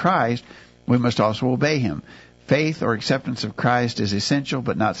accept Christ. We must also obey him. Faith or acceptance of Christ is essential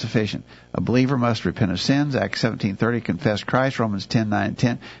but not sufficient. A believer must repent of sins, Acts 17:30, confess Christ, Romans 10:9 and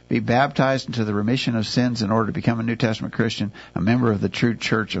 10, be baptized into the remission of sins in order to become a New Testament Christian, a member of the true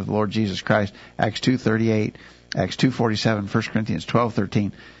church of the Lord Jesus Christ, Acts 2:38, Acts 2:47, 1 Corinthians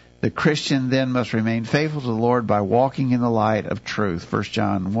 12:13. The Christian then must remain faithful to the Lord by walking in the light of truth, 1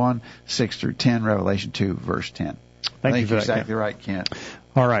 John 1:6 through 10, Revelation 2, verse 10. Thank you for You're that, exactly right, Kent.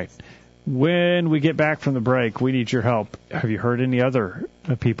 All right. When we get back from the break, we need your help. Have you heard any other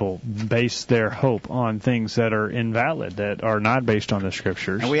people base their hope on things that are invalid, that are not based on the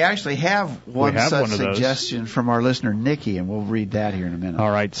Scriptures? And we actually have one such one of those. suggestion from our listener, Nikki, and we'll read that here in a minute. All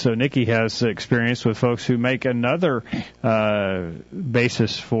right, so Nikki has experience with folks who make another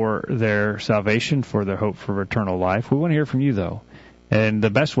basis for their salvation, for their hope for eternal life. We want to hear from you, though. And the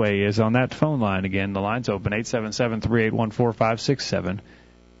best way is on that phone line. Again, the line's open, 877-381-4567.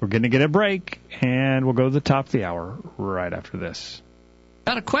 We're going to get a break, and we'll go to the top of the hour right after this.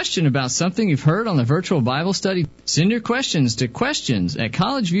 Got a question about something you've heard on the virtual Bible study? Send your questions to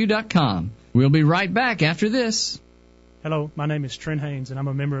questions@collegeview.com. We'll be right back after this. Hello, my name is Trent Haynes, and I'm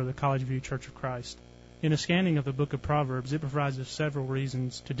a member of the College View Church of Christ. In a scanning of the book of Proverbs, it provides us several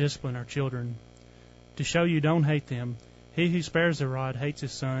reasons to discipline our children. To show you don't hate them, he who spares the rod hates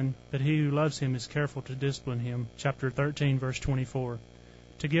his son, but he who loves him is careful to discipline him. Chapter 13, verse 24.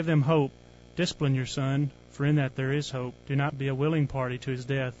 To give them hope, discipline your son, for in that there is hope. Do not be a willing party to his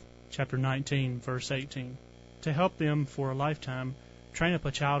death. Chapter 19, verse 18. To help them for a lifetime, train up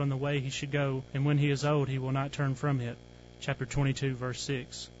a child in the way he should go, and when he is old he will not turn from it. Chapter 22, verse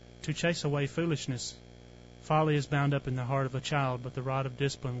 6. To chase away foolishness. Folly is bound up in the heart of a child, but the rod of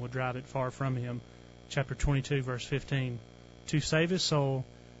discipline will drive it far from him. Chapter 22, verse 15. To save his soul,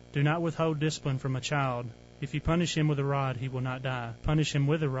 do not withhold discipline from a child. If you punish him with a rod, he will not die. Punish him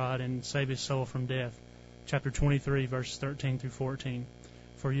with a rod and save his soul from death. Chapter 23, verses 13 through 14.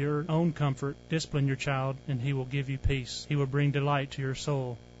 For your own comfort, discipline your child, and he will give you peace. He will bring delight to your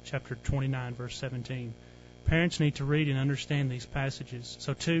soul. Chapter 29, verse 17. Parents need to read and understand these passages.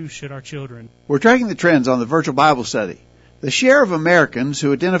 So too should our children. We're tracking the trends on the virtual Bible study. The share of Americans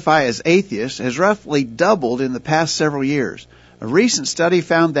who identify as atheists has roughly doubled in the past several years. A recent study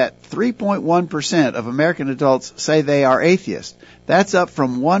found that 3.1% of American adults say they are atheists. That's up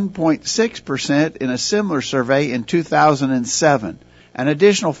from 1.6% in a similar survey in 2007. An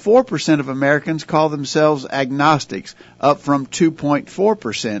additional 4% of Americans call themselves agnostics, up from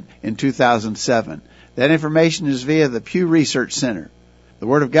 2.4% in 2007. That information is via the Pew Research Center. The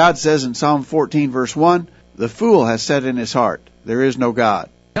Word of God says in Psalm 14, verse 1, "The fool has said in his heart, there is no God."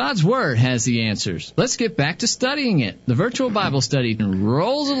 God's Word has the answers. Let's get back to studying it. The virtual Bible study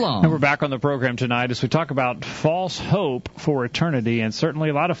rolls along. And we're back on the program tonight as we talk about false hope for eternity. And certainly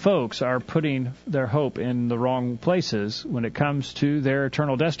a lot of folks are putting their hope in the wrong places when it comes to their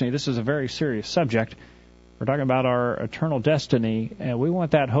eternal destiny. This is a very serious subject. We're talking about our eternal destiny, and we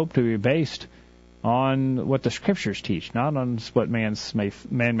want that hope to be based on what the Scriptures teach, not on what man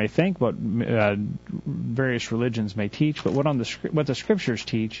may think, what various religions may teach, but what the Scriptures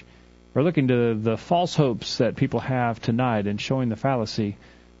teach. We're looking to the false hopes that people have tonight and showing the fallacy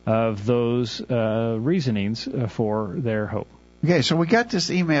of those reasonings for their hope. Okay, so we got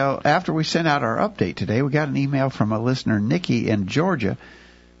this email after we sent out our update today. We got an email from a listener, Nikki in Georgia,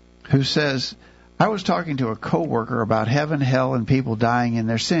 who says, "I was talking to a coworker about heaven, hell, and people dying in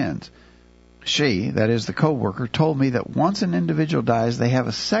their sins. She, that is the co-worker, told me that once an individual dies, they have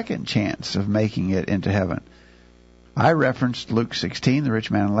a second chance of making it into heaven. I referenced Luke 16, the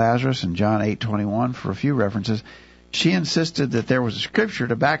rich man and Lazarus, and John 8:21 for a few references. She insisted that there was a scripture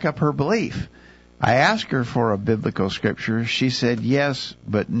to back up her belief. I asked her for a biblical scripture. She said yes,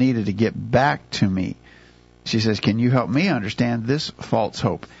 but needed to get back to me. She says, can you help me understand this false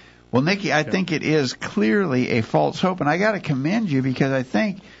hope?" Well, Nikki, I think it is clearly a false hope, and I got to commend you because I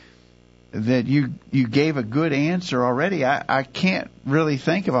think that you gave a good answer already. I can't really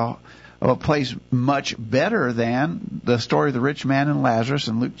think of a place much better than the story of the rich man and Lazarus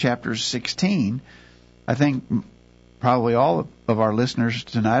in Luke chapter 16. I think probably all of our listeners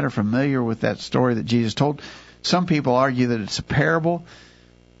tonight are familiar with that story that Jesus told. Some people argue that it's a parable,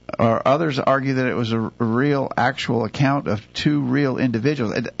 or others argue that it was a real, actual account of two real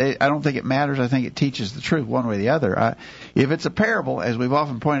individuals. I don't think it matters. I think it teaches the truth one way or the other. If it's a parable, as we've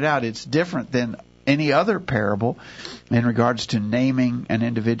often pointed out, it's different than any other parable in regards to naming an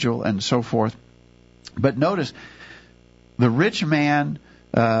individual and so forth. But notice, the rich man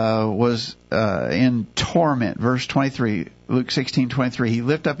was in torment. Verse 23, Luke 16:23. He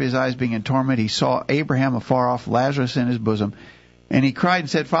lifted up his eyes, being in torment. He saw Abraham afar off, Lazarus in his bosom. And he cried and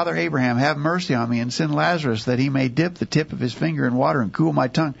said, Father Abraham, have mercy on me, and send Lazarus, that he may dip the tip of his finger in water and cool my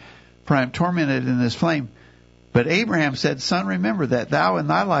tongue, for I am tormented in this flame. But Abraham said, Son, remember that thou in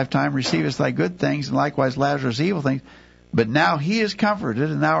thy lifetime receivest thy good things, and likewise Lazarus evil things. But now he is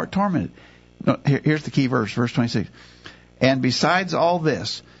comforted, and thou art tormented. No, here's the key verse, verse 26. And besides all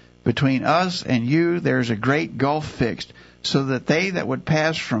this, between us and you there is a great gulf fixed, so that they that would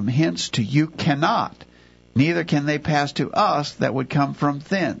pass from hence to you cannot, neither can they pass to us that would come from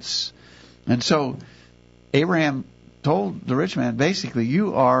thence. And so Abraham told the rich man, basically,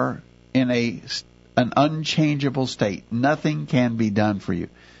 you are in an unchangeable state. Nothing can be done for you.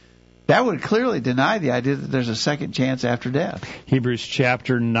 That would clearly deny the idea that there's a second chance after death. Hebrews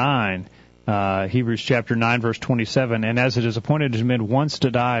chapter 9, verse 27, and as it is appointed to men once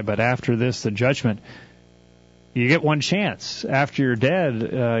to die, but after this the judgment, you get one chance. After you're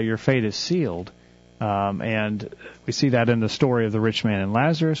dead, your fate is sealed. And we see that in the story of the rich man and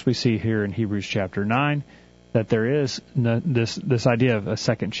Lazarus. We see here in Hebrews chapter 9 that there is this idea of a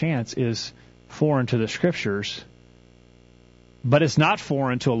second chance is foreign to the Scriptures, but it's not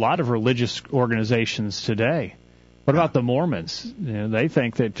foreign to a lot of religious organizations today. What about the Mormons? They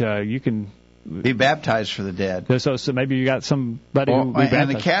think that you can be baptized for the dead. So maybe you got somebody who be and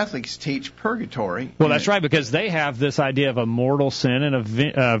the Catholics teach purgatory. Well, that's right, because they have this idea of a mortal sin and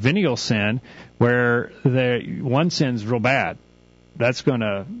a venial sin, where one sin's real bad. That's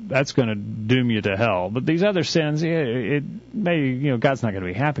gonna doom you to hell. But these other sins, God's not going to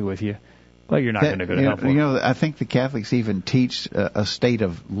be happy with you. Well, you're not going to go to hell. I think the Catholics even teach a state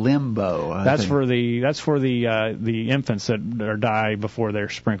of limbo. That's for the infants that die before they're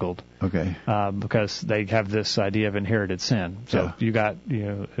sprinkled. Okay. Because they have this idea of inherited sin. So you got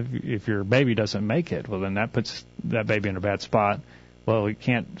if your baby doesn't make it, well then that puts that baby in a bad spot. Well, we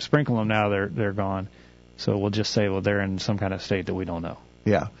can't sprinkle them now; they're gone. So we'll just say, well, they're in some kind of state that we don't know.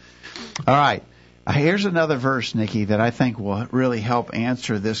 Yeah. All right. Here's another verse, Nikki, that I think will really help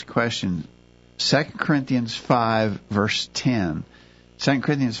answer this question. 2 Corinthians 5, verse 10. 2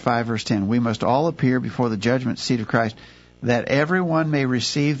 Corinthians 5, verse 10. We must all appear before the judgment seat of Christ, that everyone may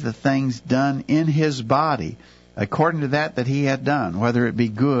receive the things done in his body, according to that he had done, whether it be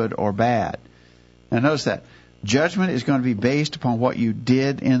good or bad. Now notice that. Judgment is going to be based upon what you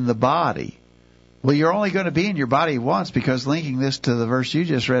did in the body. Well, you're only going to be in your body once, because linking this to the verse you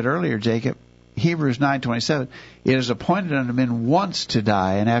just read earlier, Jacob, Hebrews 9:27, it is appointed unto men once to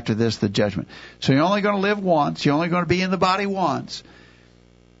die, and after this the judgment. So you're only going to live once. You're only going to be in the body once.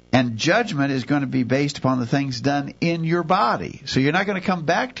 And judgment is going to be based upon the things done in your body. So you're not going to come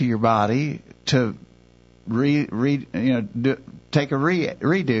back to your body to take a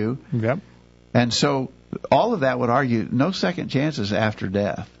redo. Yep. And so all of that would argue no second chances after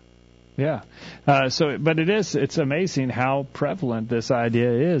death. Yeah. But it's amazing how prevalent this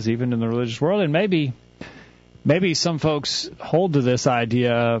idea is, even in the religious world. And maybe some folks hold to this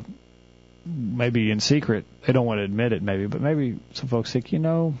idea, maybe in secret. They don't want to admit it, maybe. But maybe some folks think,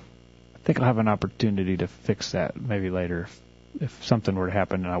 I think I'll have an opportunity to fix that maybe later if something were to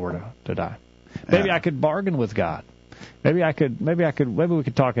happen and I were to die. Maybe I could bargain with God. Maybe we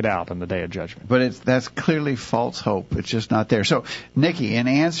could talk it out on the day of judgment. But that's clearly false hope. It's just not there. So, Nikki, in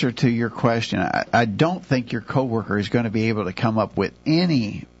answer to your question, I don't think your coworker is going to be able to come up with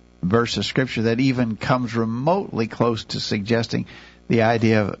any verse of Scripture that even comes remotely close to suggesting the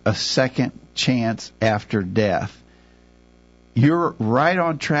idea of a second chance after death. You're right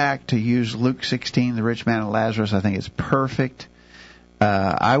on track to use Luke 16, the rich man and Lazarus. I think it's perfect.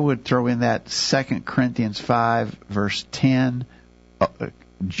 I would throw in that 2 Corinthians 5, verse 10,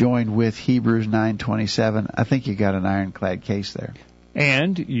 joined with Hebrews 9:27. I think you got an ironclad case there.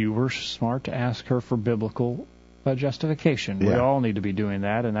 And you were smart to ask her for biblical justification. Yeah. We all need to be doing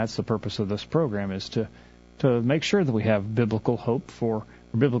that, and that's the purpose of this program, is to make sure that we have biblical hope for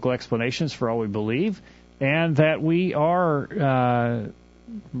biblical explanations for all we believe, and that we are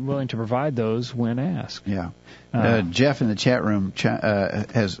willing to provide those when asked. Yeah. Jeff in the chat room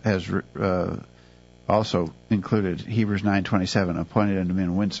has also included Hebrews 9:27, appointed unto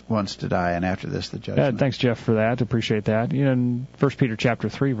men once to die, and after this the judgment. Thanks, Jeff, for that. Appreciate that. In 1 Peter chapter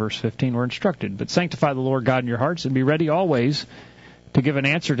 3, verse 15, we're instructed, but sanctify the Lord God in your hearts, and be ready always to give an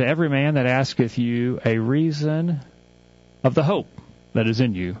answer to every man that asketh you a reason of the hope that is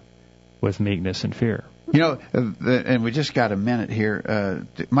in you with meekness and fear. And we just got a minute here.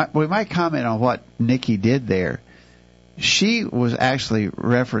 We might comment on what Nikki did there. She was actually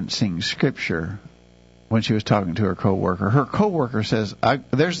referencing Scripture when she was talking to her coworker. Her coworker says,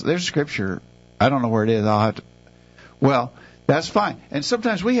 "There's Scripture. I don't know where it is. I'll have to." Well, that's fine. And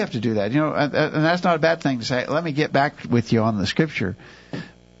sometimes we have to do that, and that's not a bad thing to say. Let me get back with you on the Scripture.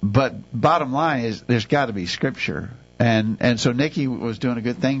 But bottom line is, there's got to be Scripture, and so Nikki was doing a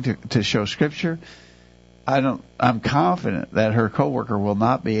good thing to show Scripture. I'm confident that her coworker will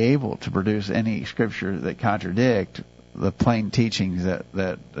not be able to produce any Scripture that contradict the plain teachings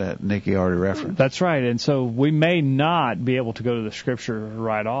that Nikki already referenced. That's right. And so we may not be able to go to the Scripture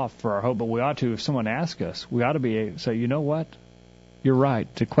right off for our hope, but we ought to, if someone asks us, we ought to be able to say, you know what? You're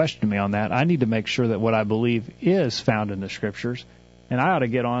right to question me on that. I need to make sure that what I believe is found in the Scriptures, and I ought to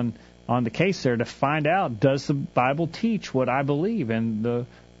get on on the case there to find out, does the Bible teach what I believe and the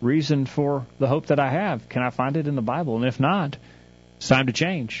reason for the hope that I have? Can I find it in the Bible? And if not, it's time to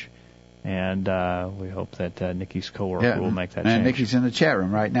change. And we hope that Nikki's coworker will make that change. And Nikki's in the chat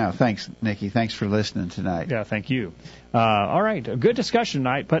room right now. Thanks, Nikki. Thanks for listening tonight. Yeah, thank you. All right, a good discussion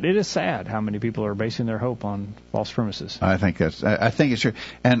tonight, but it is sad how many people are basing their hope on false premises. I think it's true,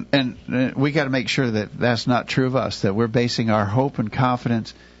 and we got to make sure that that's not true of us. That we're basing our hope and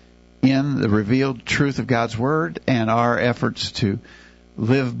confidence in the revealed truth of God's Word, and our efforts to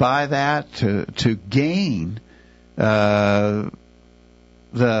live by that, to gain the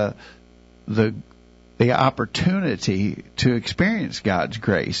opportunity to experience God's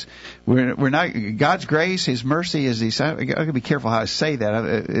grace. We're not God's grace, His mercy is His. I got to be careful how I say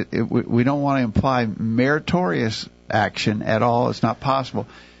that. We don't want to imply meritorious action at all. It's not possible.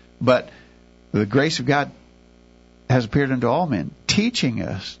 But the grace of God has appeared unto all men, teaching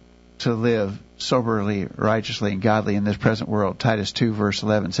us to live soberly, righteously, and godly in this present world. Titus 2, verse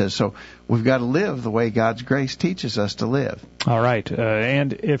 11 says, so we've got to live the way God's grace teaches us to live. All right.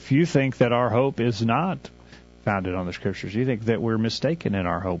 And if you think that our hope is not founded on the Scriptures, you think that we're mistaken in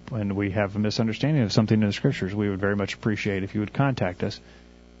our hope and we have a misunderstanding of something in the Scriptures, we would very much appreciate if you would contact us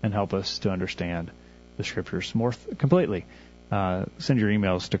and help us to understand the Scriptures more completely. Send your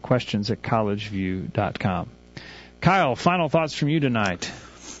emails to questions@collegeview.com. Kyle, final thoughts from you tonight.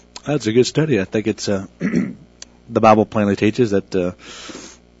 That's a good study. I think it's the Bible plainly teaches that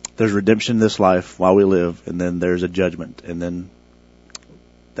there's redemption in this life while we live, and then there's a judgment, and then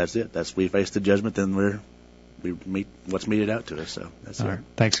that's it. We face the judgment, then we meet what's meted out to us. So that's it. Right.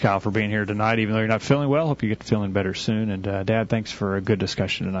 Thanks, Kyle, for being here tonight. Even though you're not feeling well, hope you get feeling better soon. And Dad, thanks for a good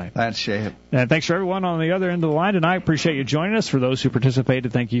discussion tonight. That's Shahab. And thanks for everyone on the other end of the line tonight. Appreciate you joining us. For those who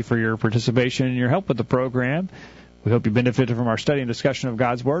participated, thank you for your participation and your help with the program. We hope you benefited from our study and discussion of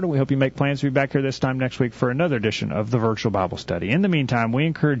God's Word, and we hope you make plans to be back here this time next week for another edition of the Virtual Bible Study. In the meantime, we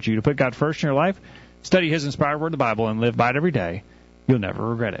encourage you to put God first in your life, study His inspired Word, the Bible, and live by it every day. You'll never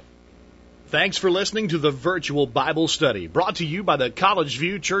regret it. Thanks for listening to the Virtual Bible Study, brought to you by the College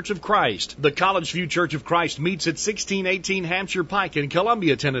View Church of Christ. The College View Church of Christ meets at 1618 Hampshire Pike in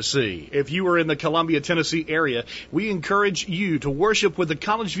Columbia, Tennessee. If you are in the Columbia, Tennessee area, we encourage you to worship with the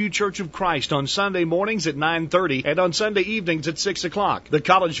College View Church of Christ on Sunday mornings at 9:30 and on Sunday evenings at 6 o'clock. The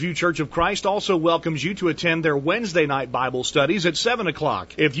College View Church of Christ also welcomes you to attend their Wednesday night Bible studies at 7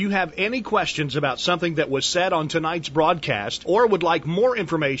 o'clock. If you have any questions about something that was said on tonight's broadcast or would like more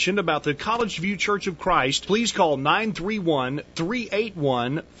information about the College View Church of Christ, please call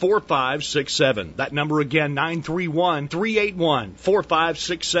 931-381-4567. That number again,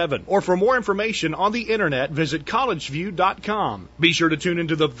 931-381-4567. Or for more information on the internet, visit collegeview.com. Be sure to tune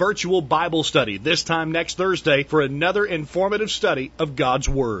into the Virtual Bible Study this time next Thursday for another informative study of God's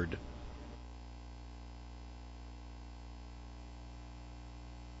Word.